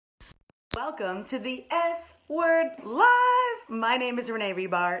Welcome to the S Word Live. My name is Renee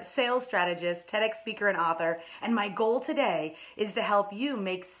Rebar, sales strategist, TEDx speaker, and author, and my goal today is to help you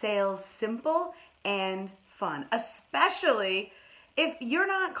make sales simple and fun, especially if you're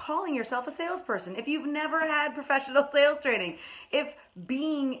not calling yourself a salesperson, if you've never had professional sales training, if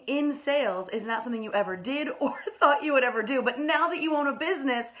being in sales is not something you ever did or thought you would ever do, but now that you own a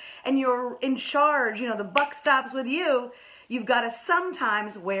business and you're in charge, the buck stops with you, you've got to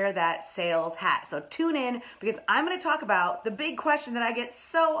sometimes wear that sales hat. So tune in because I'm going to talk about the big question that I get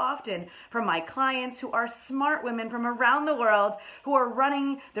so often from my clients who are smart women from around the world who are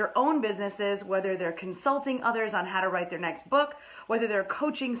running their own businesses, whether they're consulting others on how to write their next book, whether they're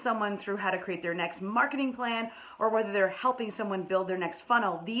coaching someone through how to create their next marketing plan, or whether they're helping someone build their next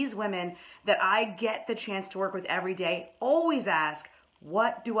funnel. These women that I get the chance to work with every day always ask,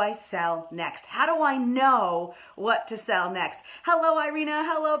 what do I sell next? How do I know what to sell next? Hello, Irina.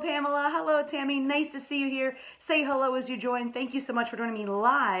 Hello, Pamela. Hello, Tammy. Nice to see you here. Say hello as you join. Thank you so much for joining me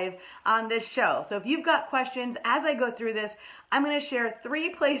live on this show. So if you've got questions as I go through this, I'm going to share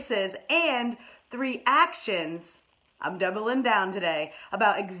 3 places and 3 actions. I'm doubling down today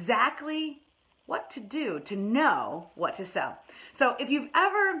about exactly what to do to know what to sell. So if you've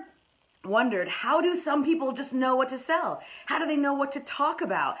ever wondered, how do some people just know what to sell? How do they know what to talk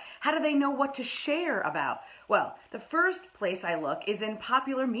about? How do they know what to share about? Well, the first place I look is in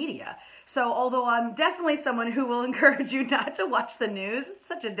popular media. So although I'm definitely someone who will encourage you not to watch the news, it's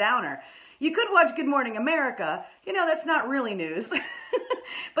such a downer. You could watch Good Morning America. That's not really news.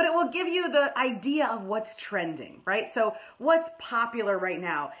 But it will give you the idea of what's trending, right? So what's popular right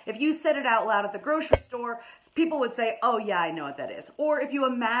now? If you said it out loud at the grocery store, people would say, oh yeah, I know what that is. Or if you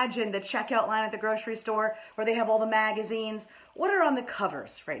imagine the checkout line at the grocery store where they have all the magazines, what are on the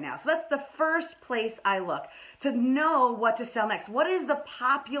covers right now? So that's the first place I look to know what to sell next. What is the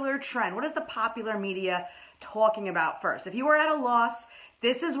popular trend? What is the popular media talking about first? If you are at a loss,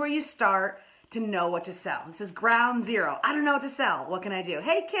 this is where you start to know what to sell. This is ground zero. I don't know what to sell. What can I do?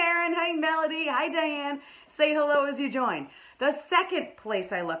 Hey, Karen. Hey, Melody. Hi, Diane. Say hello as you join. The second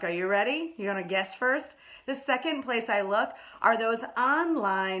place I look, are you ready? You're going to guess first? The second place I look are those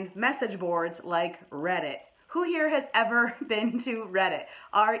online message boards like Reddit. Who here has ever been to Reddit?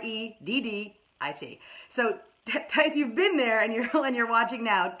 Reddit. So type you've been there and you're watching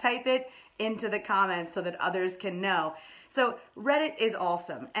now. Type it into the comments so that others can know. So Reddit is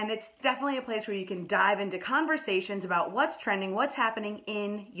awesome, and it's definitely a place where you can dive into conversations about what's trending, what's happening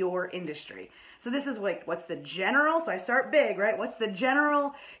in your industry. So this is like, what's the general, so I start big, right? What's the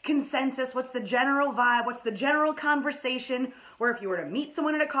general consensus? What's the general vibe? What's the general conversation where if you were to meet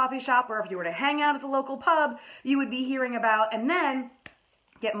someone at a coffee shop or if you were to hang out at the local pub, you would be hearing about, and then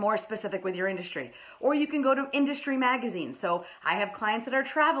get more specific with your industry. Or you can go to industry magazines. So I have clients that are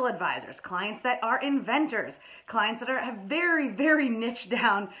travel advisors, clients that are inventors, clients that have very, very niche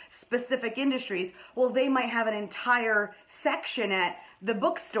down specific industries. Well, they might have an entire section at the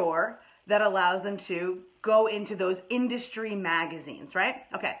bookstore that allows them to go into those industry magazines, right?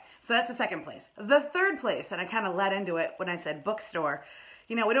 Okay, so that's the second place. The third place, and I kind of led into it when I said bookstore,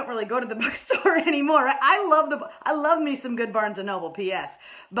 we don't really go to the bookstore anymore. I love me some good Barnes & Noble, P.S.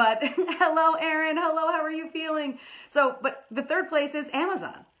 But hello, Erin. Hello, how are you feeling? But the third place is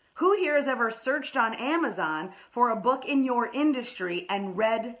Amazon. Who here has ever searched on Amazon for a book in your industry and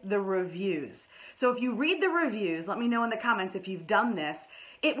read the reviews? So if you read the reviews, let me know in the comments if you've done this.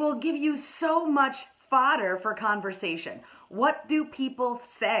 It will give you so much fodder for conversation. What do people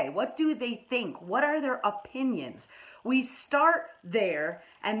say? What do they think? What are their opinions? We start there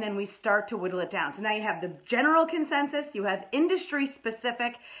and then we start to whittle it down. So now you have the general consensus, you have industry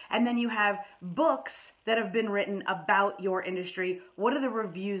specific, and then you have books that have been written about your industry. What do the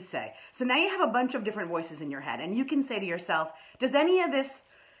reviews say? So now you have a bunch of different voices in your head and you can say to yourself, does any of this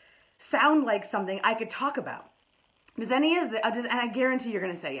sound like something I could talk about? And I guarantee you're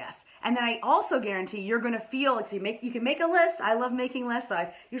going to say yes. And then I also guarantee you're going to feel like you can make a list. I love making lists. So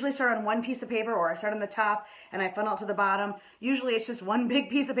I usually start on one piece of paper or I start on the top and I funnel to the bottom. Usually it's just one big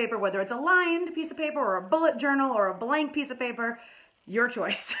piece of paper, whether it's a lined piece of paper or a bullet journal or a blank piece of paper. Your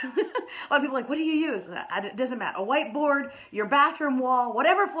choice. A lot of people are like, what do you use? It doesn't matter. A whiteboard, your bathroom wall,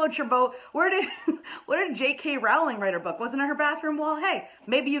 whatever floats your boat. What did J.K. Rowling write her book? Wasn't it her bathroom wall? Hey,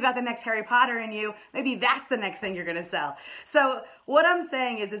 maybe you got the next Harry Potter in you. Maybe that's the next thing you're going to sell. So what I'm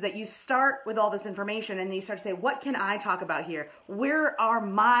saying is that you start with all this information and then you start to say, what can I talk about here? Where are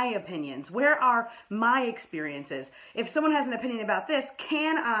my opinions? Where are my experiences? If someone has an opinion about this,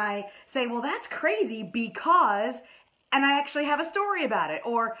 can I say, well, that's crazy because and I actually have a story about it.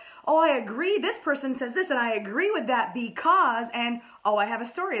 Or, oh, I agree, this person says this and I agree with that because, and oh, I have a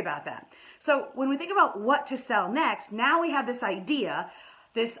story about that. So when we think about what to sell next, now we have this idea,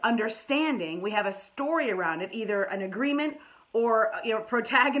 this understanding, we have a story around it, either an agreement or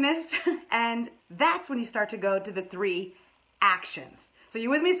protagonist, and that's when you start to go to the 3 actions. So you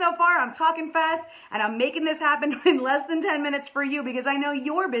with me so far? I'm talking fast and I'm making this happen in less than 10 minutes for you because I know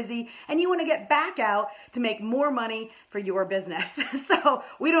you're busy and you want to get back out to make more money for your business. So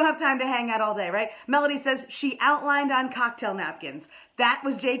we don't have time to hang out all day, right? Melody says she outlined on cocktail napkins. That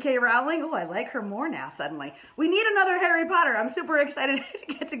was J.K. Rowling. Oh, I like her more now suddenly. We need another Harry Potter. I'm super excited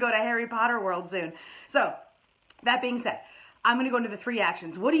to get to go to Harry Potter World soon. So that being said, I'm going to go into the 3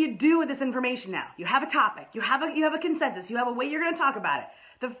 actions. What do you do with this information now? You have a topic, you have a consensus, you have a way you're going to talk about it.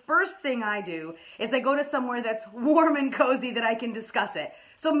 The first thing I do is I go to somewhere that's warm and cozy that I can discuss it.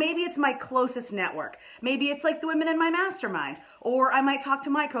 So maybe it's my closest network. Maybe it's like the women in my mastermind, or I might talk to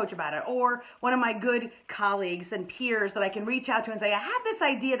my coach about it, or one of my good colleagues and peers that I can reach out to and say, I have this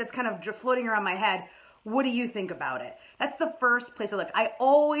idea that's kind of floating around my head. What do you think about it? That's the first place I look. I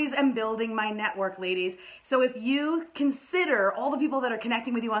always am building my network, ladies. So if you consider all the people that are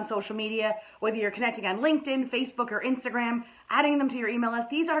connecting with you on social media, whether you're connecting on LinkedIn, Facebook, or Instagram, adding them to your email list,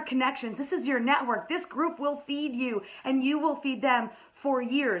 these are connections. This is your network. This group will feed you and you will feed them for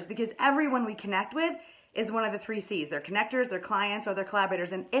years because everyone we connect with is one of the 3 C's. They're connectors, they're clients, or they're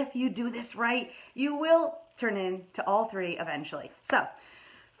collaborators. And if you do this right, you will turn into all 3 eventually. So,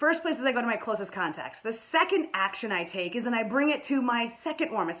 first place is I go to my closest contacts. The second action I take is, and I bring it to my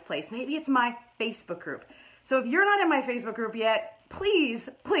second warmest place. Maybe it's my Facebook group. So if you're not in my Facebook group yet, please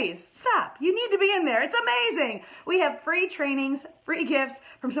stop. You need to be in there. It's amazing. We have free trainings, free gifts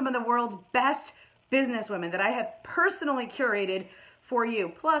from some of the world's best business women that I have personally curated for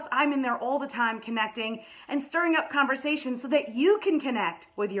you. Plus, I'm in there all the time connecting and stirring up conversations so that you can connect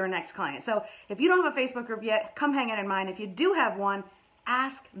with your next client. So if you don't have a Facebook group yet, come hang out in mine. If you do have one,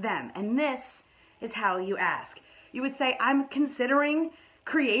 ask them. And this is how you ask. You would say, I'm considering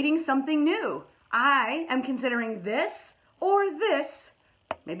creating something new. I am considering this or this.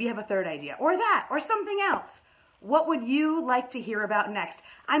 Maybe you have a third idea, or that, or something else. What would you like to hear about next?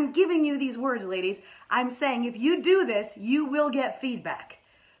 I'm giving you these words, ladies. I'm saying if you do this, you will get feedback.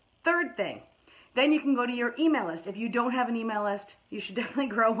 Third thing, then you can go to your email list. If you don't have an email list, you should definitely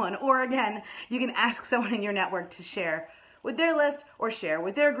grow one. Or again, you can ask someone in your network to share with their list or share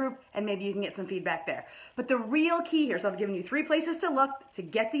with their group, and maybe you can get some feedback there. But the real key here, so I've given you 3 places to look to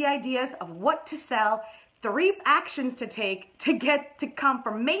get the ideas of what to sell, 3 actions to take to get to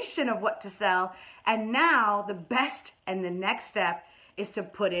confirmation of what to sell, and now the best and the next step is to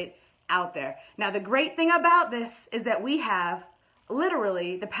put it out there. Now the great thing about this is that we have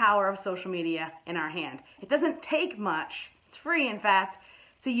literally the power of social media in our hand. It doesn't take much, it's free in fact,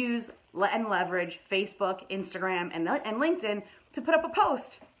 to use and leverage Facebook, Instagram, and LinkedIn to put up a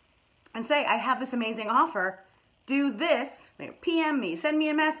post and say, I have this amazing offer, do this, PM me, send me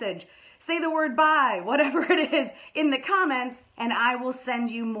a message, say the word buy, whatever it is, in the comments, and I will send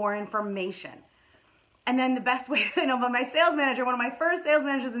you more information. And then the best way, but my sales manager, one of my first sales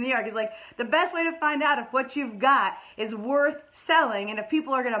managers in New York, is like, the best way to find out if what you've got is worth selling and if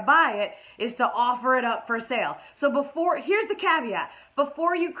people are going to buy it is to offer it up for sale. So here's the caveat,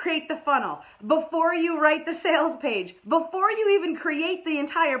 before you create the funnel, before you write the sales page, before you even create the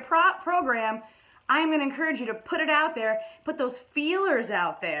entire program, I'm going to encourage you to put it out there, put those feelers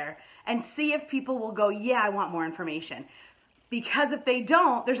out there, and see if people will go, yeah, I want more information. Because if they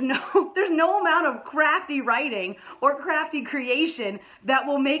don't, there's no amount of crafty writing or crafty creation that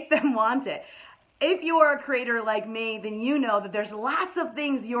will make them want it. If you are a creator like me, then you know that there's lots of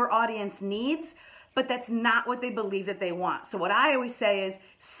things your audience needs, but that's not what they believe that they want. So what I always say is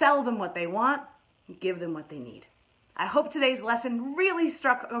sell them what they want, give them what they need. I hope today's lesson really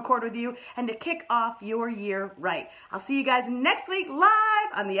struck a chord with you and to kick off your year right. I'll see you guys next week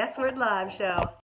live on the S Word Live Show.